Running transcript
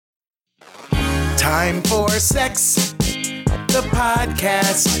Time for Sex, the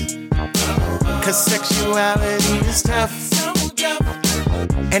podcast. 'Cause sexuality is tough.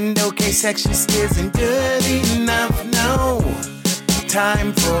 And okay, sex just isn't good enough. No.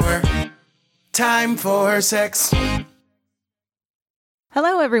 Time for sex.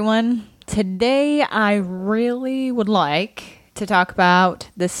 Hello, everyone. Today, I really would like to talk about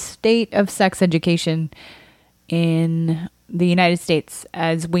the state of sex education in the United States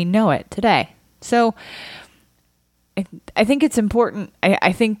as we know it today. So, I think it's important.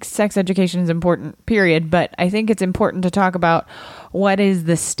 I think sex education is important, period. But I think it's important to talk about what is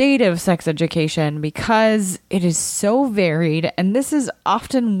the state of sex education because it is so varied. And this is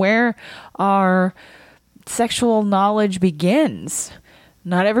often where our sexual knowledge begins.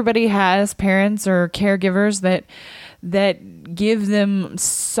 Not everybody has parents or caregivers that give them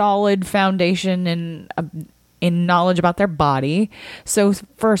solid foundation in knowledge about their body. So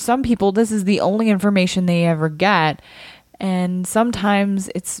for some people, this is the only information they ever get. And sometimes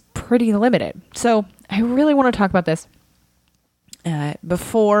it's pretty limited. So I really want to talk about this.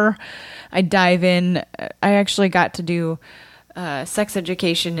 Before I dive in, I actually got to do sex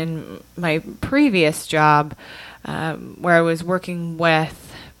education in my previous job where I was working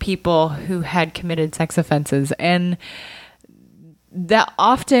with people who had committed sex offenses. And that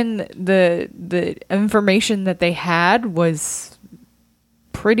often the information that they had was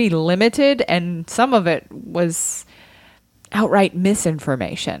pretty limited, and some of it was outright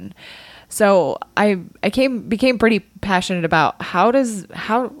misinformation. So I became pretty passionate about how does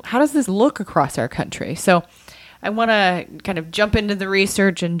this look across our country. So I want to kind of jump into the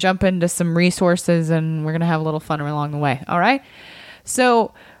research and jump into some resources, and we're going to have a little fun along the way. All right.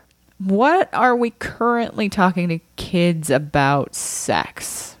 So what are we currently talking to kids about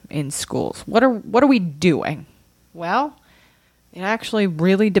sex in schools? What are we doing? Well, it actually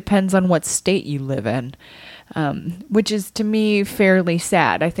really depends on what state you live in, which is to me fairly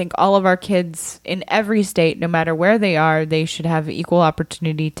sad. I think all of our kids in every state, no matter where they are, they should have equal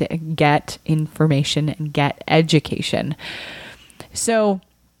opportunity to get information and get education. So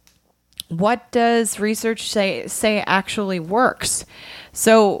what does research say actually works?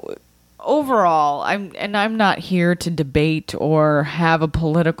 So overall, I'm not here to debate or have a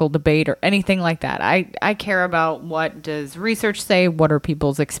political debate or anything like that. I care about what does research say, what are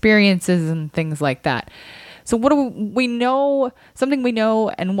people's experiences and things like that. So what do we know? Something we know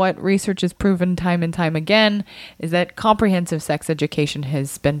and what research has proven time and time again is that comprehensive sex education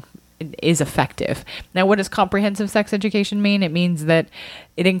is effective. Now, what does comprehensive sex education mean? It means that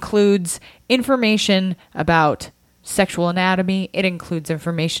it includes information about sexual anatomy. It includes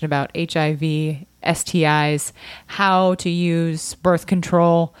information about HIV, STIs, how to use birth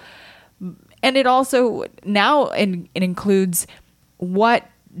control. And it also it includes what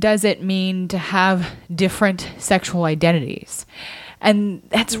does it mean to have different sexual identities. And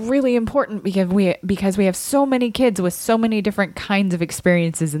that's really important because we have so many kids with so many different kinds of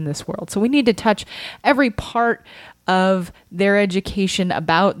experiences in this world. So we need to touch every part of their education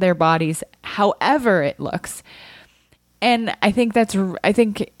about their bodies, however it looks. And I think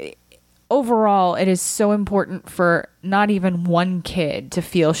overall, it is so important for not even one kid to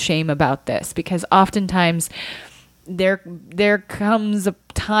feel shame about this, because oftentimes there comes a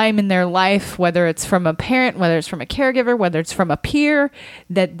time in their life, whether it's from a parent, whether it's from a caregiver, whether it's from a peer,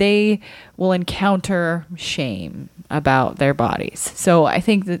 that they will encounter shame about their bodies. So I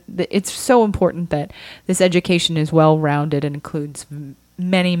think that it's so important that this education is well-rounded and includes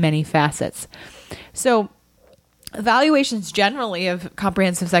many, many facets. So evaluations generally of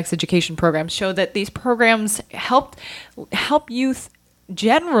comprehensive sex education programs show that these programs help youth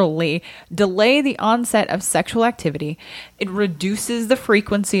generally delay the onset of sexual activity. It reduces the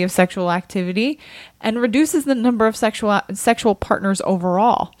frequency of sexual activity and reduces the number of sexual partners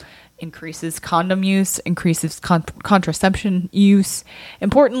overall. Increases condom use, increases contraception use.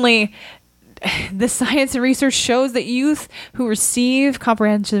 Importantly, the science and research shows that youth who receive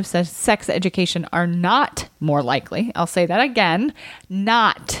comprehensive sex education are not more likely, I'll say that again,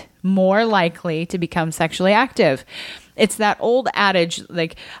 not more likely to become sexually active. It's that old adage,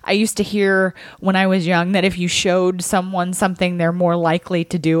 like I used to hear when I was young, that if you showed someone something, they're more likely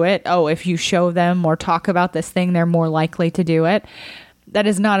to do it. Oh, if you show them or talk about this thing, they're more likely to do it. That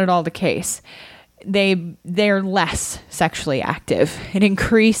is not at all the case. They're less sexually active.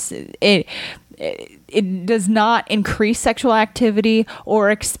 It does not increase sexual activity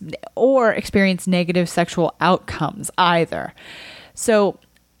or experience negative sexual outcomes either. So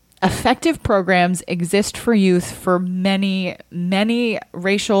Effective programs exist for youth for many, many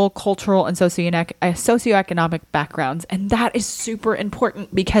racial, cultural, and socioeconomic backgrounds. And that is super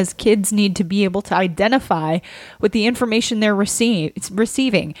important because kids need to be able to identify with the information they're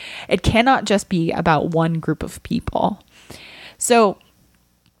receiving. It cannot just be about one group of people. So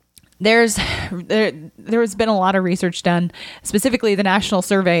there's been a lot of research done, specifically the National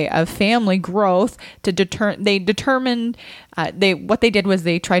Survey of Family Growth, to what they did was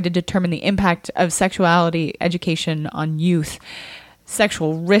they tried to determine the impact of sexuality education on youth,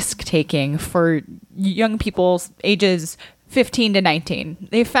 sexual risk taking for young people ages 15 to 19.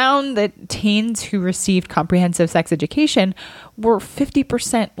 They found that teens who received comprehensive sex education were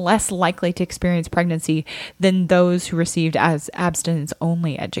 50% less likely to experience pregnancy than those who received as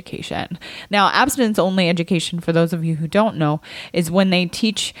abstinence-only education. Now, abstinence-only education, for those of you who don't know, is when they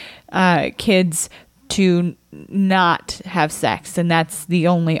teach kids to not have sex, and that's the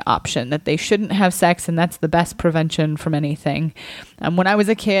only option, that they shouldn't have sex, and that's the best prevention from anything. When I was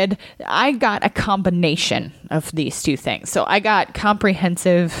a kid, I got a combination of these two things. So I got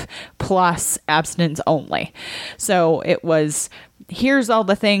comprehensive plus abstinence only. So it was, here's all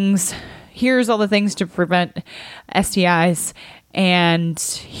the things to prevent STIs, and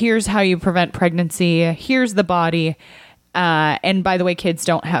here's how you prevent pregnancy, here's the body, and by the way, kids,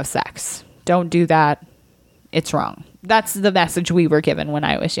 don't have sex. Don't do that. It's wrong. That's the message we were given when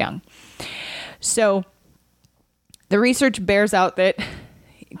I was young. So the research bears out that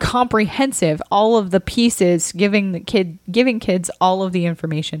comprehensive, all of the pieces, giving kids all of the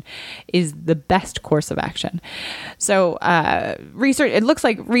information is the best course of action. So it looks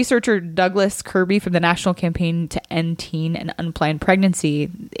like researcher Douglas Kirby from the National Campaign to End Teen and Unplanned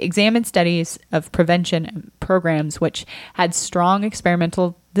Pregnancy examined studies of prevention programs which had strong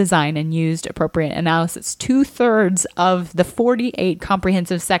experimental design and used appropriate analysis. 2/3 of the 48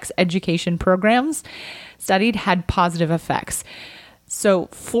 comprehensive sex education programs studied had positive effects. So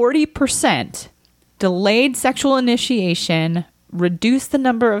 40% delayed sexual initiation, reduced the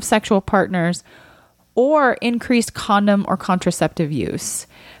number of sexual partners, or increased condom or contraceptive use.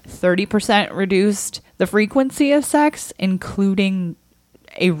 30% reduced the frequency of sex, including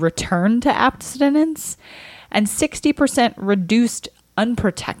a return to abstinence, and 60% reduced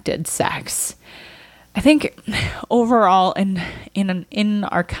unprotected sex. I think overall in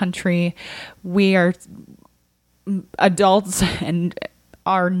our country, we are adults and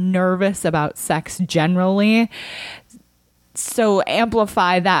are nervous about sex generally. So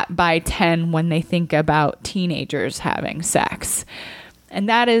amplify that by 10 when they think about teenagers having sex. And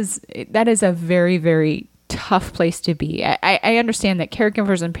that is a very, very tough place to be. I understand that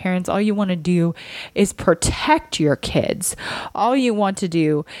caregivers and parents, all you want to do is protect your kids. All you want to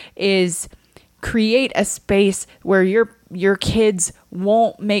do is create a space where your kids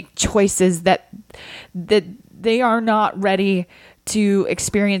won't make choices that they are not ready to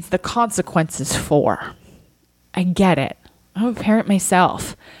experience the consequences for. I get it. I'm a parent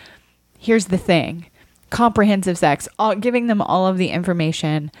myself. Here's the thing. Comprehensive sex, giving them all of the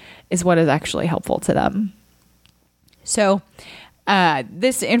information is what is actually helpful to them. So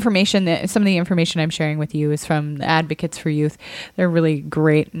this information, some of the information I'm sharing with you is from Advocates for Youth. They're a really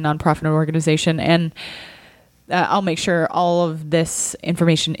great nonprofit organization, and I'll make sure all of this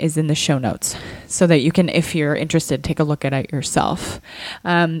information is in the show notes so that you can, if you're interested, take a look at it yourself.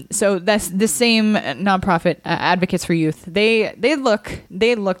 So that's the same nonprofit, Advocates for Youth. They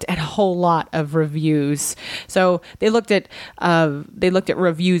looked at a whole lot of reviews. So they looked at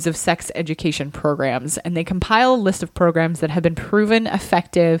reviews of sex education programs, and they compile a list of programs that have been proven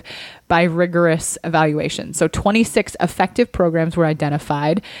effective by rigorous evaluation. So 26 effective programs were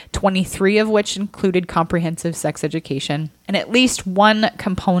identified, 23 of which included comprehensive sex education, and at least one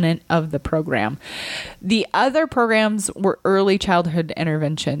component of the program. The other programs were early childhood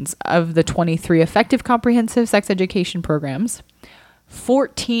interventions. Of the 23 effective comprehensive sex education programs,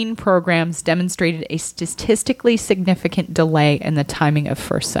 14 programs demonstrated a statistically significant delay in the timing of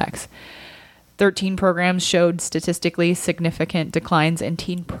first sex. 13 programs showed statistically significant declines in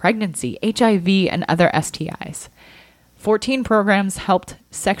teen pregnancy, HIV, and other STIs. 14 programs helped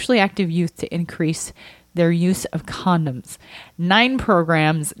sexually active youth to increase their use of condoms. 9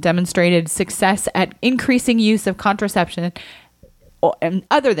 programs demonstrated success at increasing use of contraception and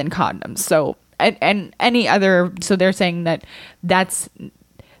other than condoms. So, and any other, so they're saying that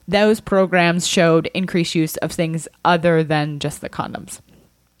those programs showed increased use of things other than just the condoms.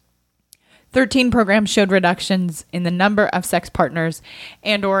 13 programs showed reductions in the number of sex partners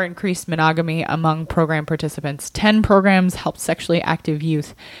and or increased monogamy among program participants. 10 programs helped sexually active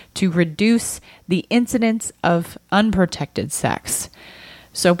youth to reduce the incidence of unprotected sex.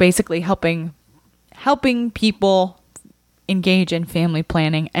 So basically helping people engage in family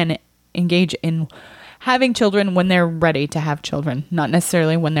planning and engage in having children when they're ready to have children, not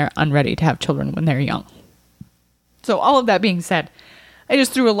necessarily when they're unready to have children when they're young. So all of that being said, I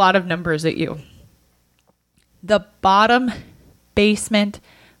just threw a lot of numbers at you. The bottom basement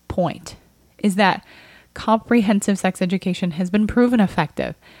point is that comprehensive sex education has been proven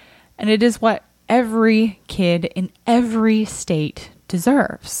effective, and it is what every kid in every state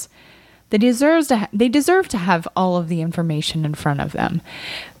deserves. They deserve to have all of the information in front of them.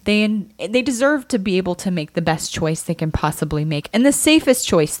 They deserve to be able to make the best choice they can possibly make and the safest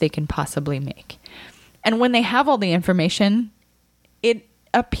choice they can possibly make. And when they have all the information, it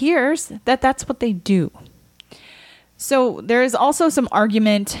appears that that's what they do. So there is also some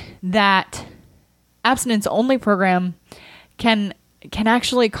argument that abstinence-only program can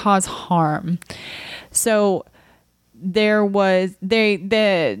actually cause harm. So there was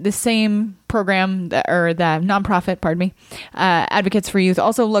the same program or the nonprofit, Advocates for Youth,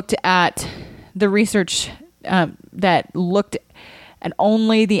 also looked at the research that looked at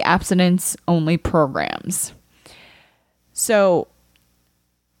only the abstinence-only programs. So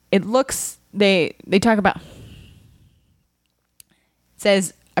it looks they talk about.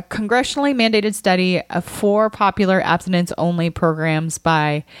 Says a congressionally mandated study of 4 popular abstinence-only programs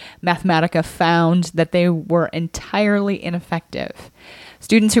by Mathematica found that they were entirely ineffective.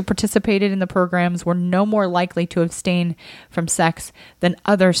 Students who participated in the programs were no more likely to abstain from sex than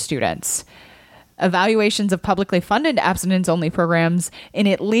other students. Evaluations of publicly funded abstinence-only programs in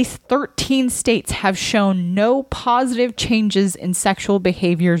at least 13 states have shown no positive changes in sexual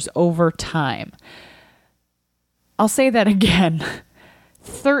behaviors over time. I'll say that again.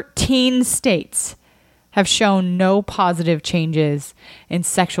 13 states have shown no positive changes in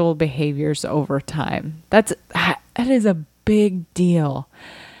sexual behaviors over time. That is a big deal.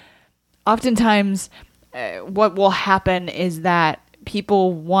 Oftentimes, what will happen is that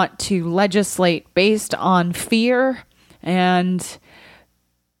people want to legislate based on fear and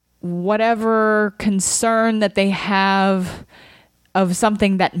whatever concern that they have of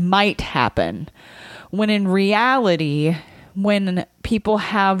something that might happen, when in reality, when people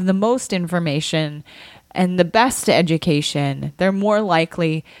have the most information and the best education, they're more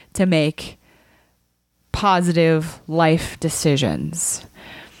likely to make positive life decisions.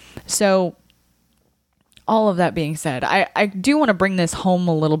 So all of that being said, I do want to bring this home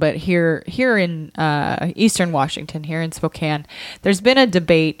a little bit here in Eastern Washington, here in Spokane. There's been a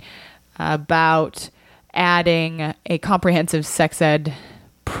debate about adding a comprehensive sex ed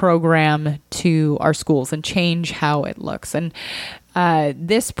program to our schools and change how it looks. And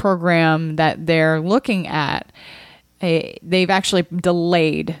this program that they're looking at, they've actually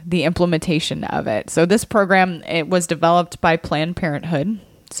delayed the implementation of it. So this program, it was developed by Planned Parenthood.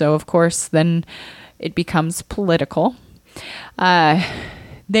 So of course, then it becomes political.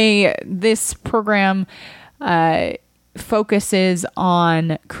 This program focuses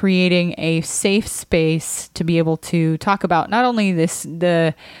on creating a safe space to be able to talk about not only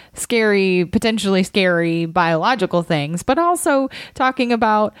the potentially scary biological things, but also talking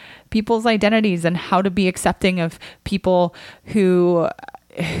about people's identities and how to be accepting of people who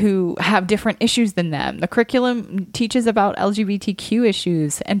have different issues than them. The curriculum teaches about LGBTQ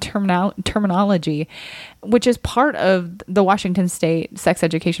issues and terminology, which is part of the Washington State sex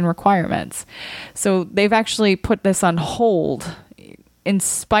education requirements. So they've actually put this on hold in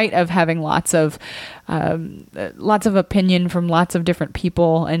spite of having lots of opinion from lots of different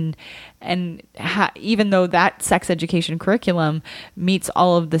people, even though that sex education curriculum meets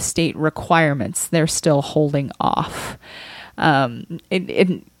all of the state requirements, they're still holding off.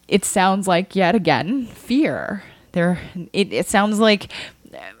 It sounds like, yet again, fear. It sounds like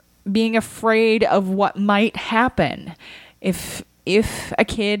being afraid of what might happen if a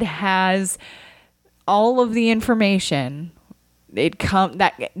kid has all of the information.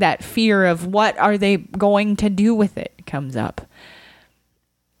 That fear of what are they going to do with it comes up.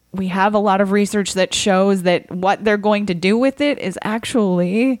 We have a lot of research that shows that what they're going to do with it is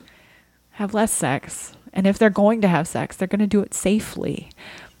actually have less sex. And if they're going to have sex, they're going to do it safely.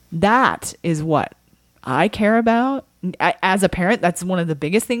 That is what I care about. As a parent, that's one of the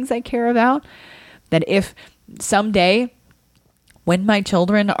biggest things I care about. That if someday, when my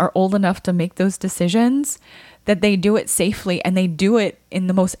children are old enough to make those decisions, that they do it safely and they do it in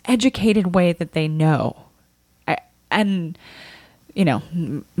the most educated way that they know.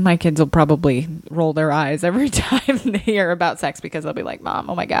 My kids will probably roll their eyes every time they hear about sex because they'll be like,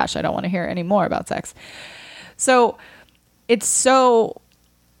 Mom, oh my gosh, I don't want to hear any more about sex. So it's so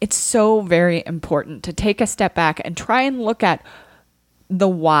very important to take a step back and try and look at the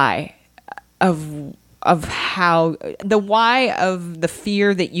why of how the why of the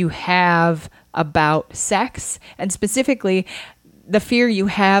fear that you have about sex, and specifically the fear you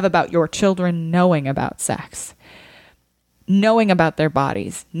have about your children knowing about sex, knowing about their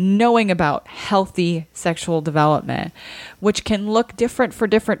bodies, knowing about healthy sexual development, which can look different for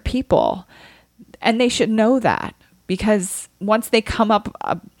different people. And they should know that, because once they come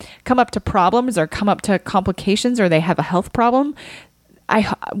up to problems or come up to complications, or they have a health problem,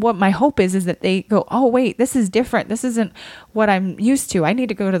 what my hope is that they go, oh, wait, this is different. This isn't what I'm used to. I need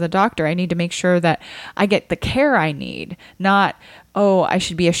to go to the doctor. I need to make sure that I get the care I need, not, oh, I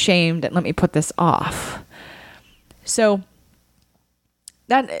should be ashamed and let me put this off. So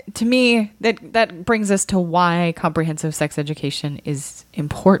that, to me, that brings us to why comprehensive sex education is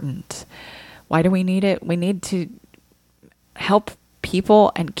important. Why do we need it? We need to help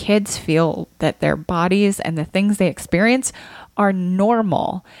people and kids feel that their bodies and the things they experience are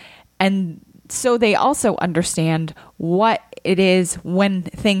normal. And so they also understand what it is when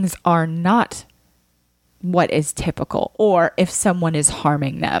things are not what is typical, or if someone is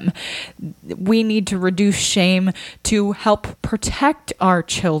harming them. We need to reduce shame to help protect our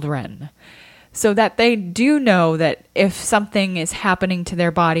children, so that they do know that if something is happening to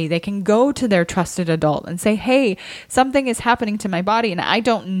their body, they can go to their trusted adult and say, hey, something is happening to my body and I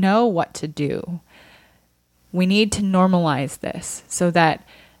don't know what to do. We need to normalize this so that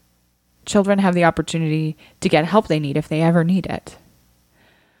children have the opportunity to get help they need if they ever need it.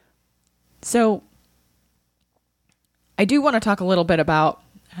 So I do want to talk a little bit about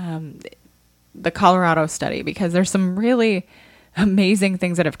the Colorado study, because there's some really amazing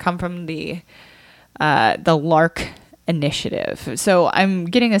things that have come from the LARC initiative. So I'm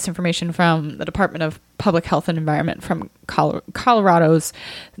getting this information from the Department of Public Health and Environment from Colorado's,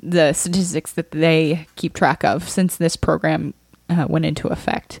 the statistics that they keep track of since this program went into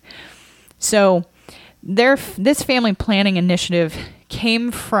effect. So this family planning initiative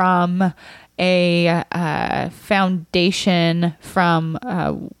came from a foundation from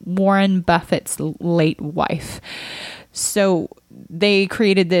Warren Buffett's late wife. So they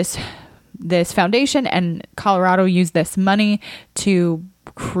created this foundation, and Colorado used this money to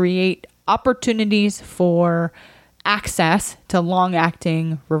create opportunities for access to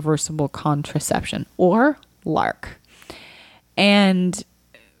long-acting reversible contraception, or LARC. And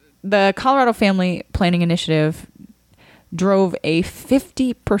the Colorado Family Planning Initiative drove a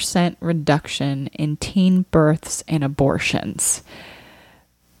 50% reduction in teen births and abortions.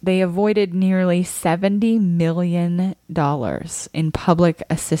 They avoided nearly $70 million in public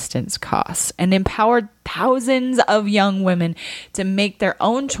assistance costs and empowered thousands of young women to make their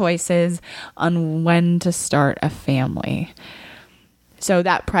own choices on when to start a family. So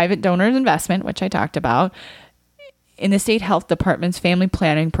that private donor's investment, which I talked about, in the state health department's family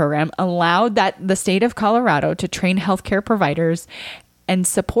planning program allowed the state of Colorado to train healthcare providers and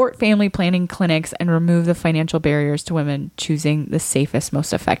support family planning clinics and remove the financial barriers to women choosing the safest,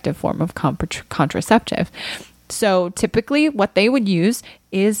 most effective form of contraceptive. So typically what they would use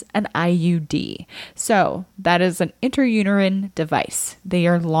is an IUD. So that is an intrauterine device. They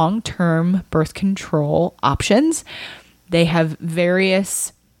are long-term birth control options. They have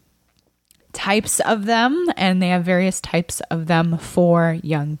various types of them, and they have various types of them for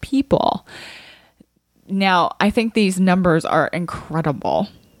young people. Now, I think these numbers are incredible.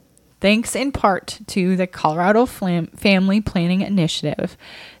 Thanks in part to the Colorado Family Planning Initiative,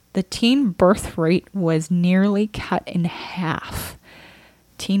 the teen birth rate was nearly cut in half.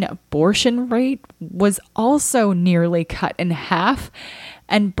 Teen abortion rate was also nearly cut in half,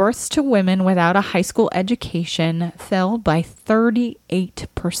 and births to women without a high school education fell by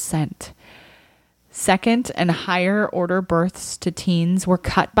 38%. Second and higher order births to teens were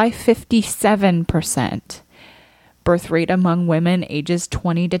cut by 57%. Birth rate among women ages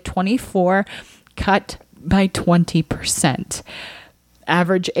 20 to 24 cut by 20%.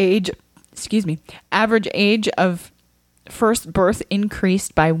 Average age of first birth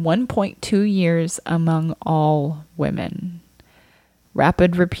increased by 1.2 years among all women.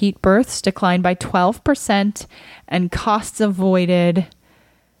 Rapid repeat births declined by 12%, and costs avoided.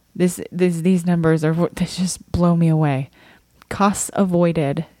 These numbers they just blow me away. Costs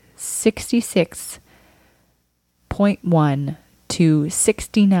avoided 66.1 to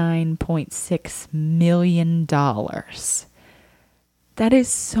 $69.6 million. That is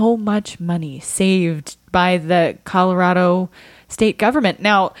so much money saved by the Colorado state government.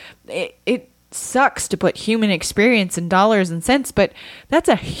 Now, it sucks to put human experience in dollars and cents, but that's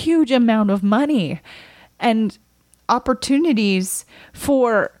a huge amount of money and opportunities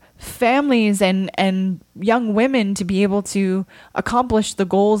for families and young women to be able to accomplish the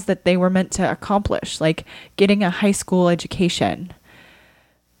goals that they were meant to accomplish, like getting a high school education.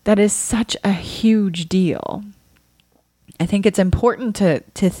 That is such a huge deal. I think it's important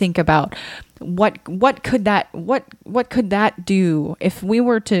to think about what could that do if we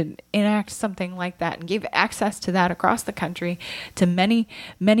were to enact something like that and give access to that across the country to many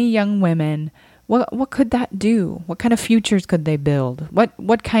young women. What could that do? What kind of futures could they build?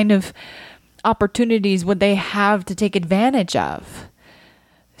 What kind of opportunities would they have to take advantage of?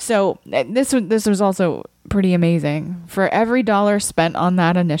 So this was also pretty amazing. For every dollar spent on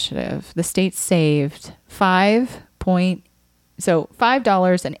that initiative, the state saved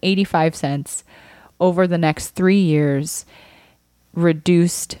 $5.85 over the next 3 years,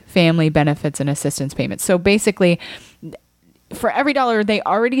 reduced family benefits and assistance payments. So basically, for every dollar they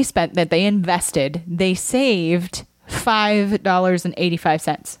already spent that they invested, they saved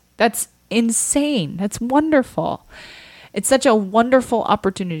 $5.85. That's insane. That's wonderful. It's such a wonderful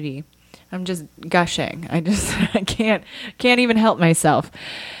opportunity. I'm just gushing. I can't even help myself.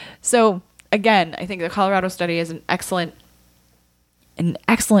 So again, I think the Colorado study is an excellent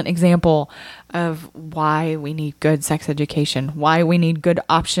example of why we need good sex education, why we need good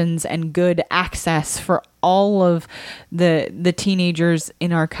options and good access for all of the teenagers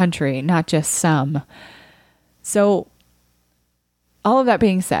in our country, not just some. So all of that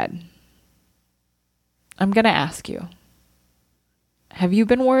being said, I'm going to ask you, have you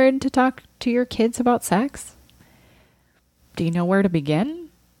been worried to talk to your kids about sex? Do you know where to begin?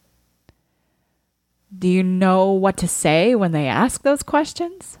 Do you know what to say when they ask those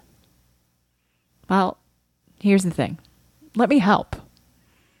questions? Well, here's the thing. Let me help.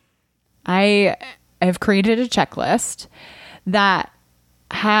 I have created a checklist that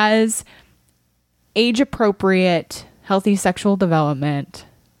has age-appropriate, healthy sexual development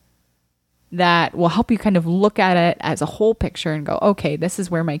that will help you kind of look at it as a whole picture and go, okay, this is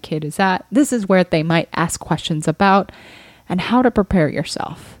where my kid is at. This is where they might ask questions about, and how to prepare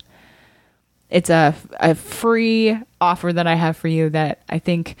yourself. It's a free offer that I have for you that I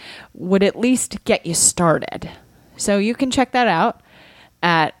think would at least get you started. So you can check that out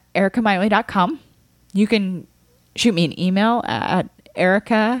at ericamiley.com. You can shoot me an email at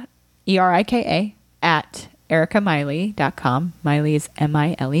Erica, ERIKA, at ericamiley.com. Miley is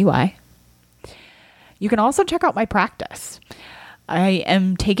MILEY. You can also check out my practice. I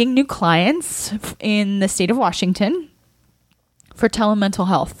am taking new clients in the state of Washington for telemental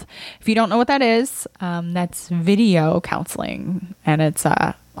health. If you don't know what that is, that's video counseling, and it's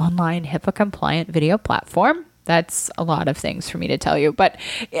a online HIPAA compliant video platform. That's a lot of things for me to tell you, but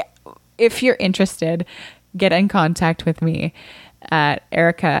if you're interested, get in contact with me at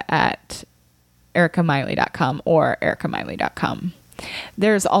Erica at ericamiley.com or ericamiley.com.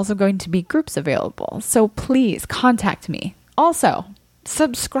 There's also going to be groups available, so please contact me. Also,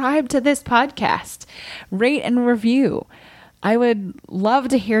 subscribe to this podcast, rate and review. I would love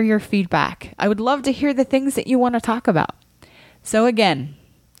to hear your feedback. I would love to hear the things that you want to talk about. So again,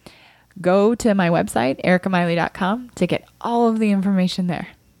 go to my website, ericamiley.com, to get all of the information there.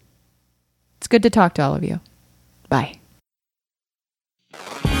 It's good to talk to all of you. Bye.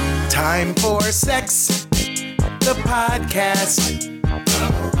 Time for sex, the podcast.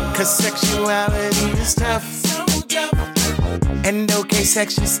 'Cause sexuality is tough. And okay,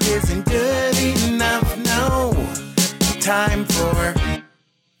 sex just isn't good enough, no. Time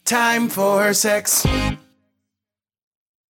for sex.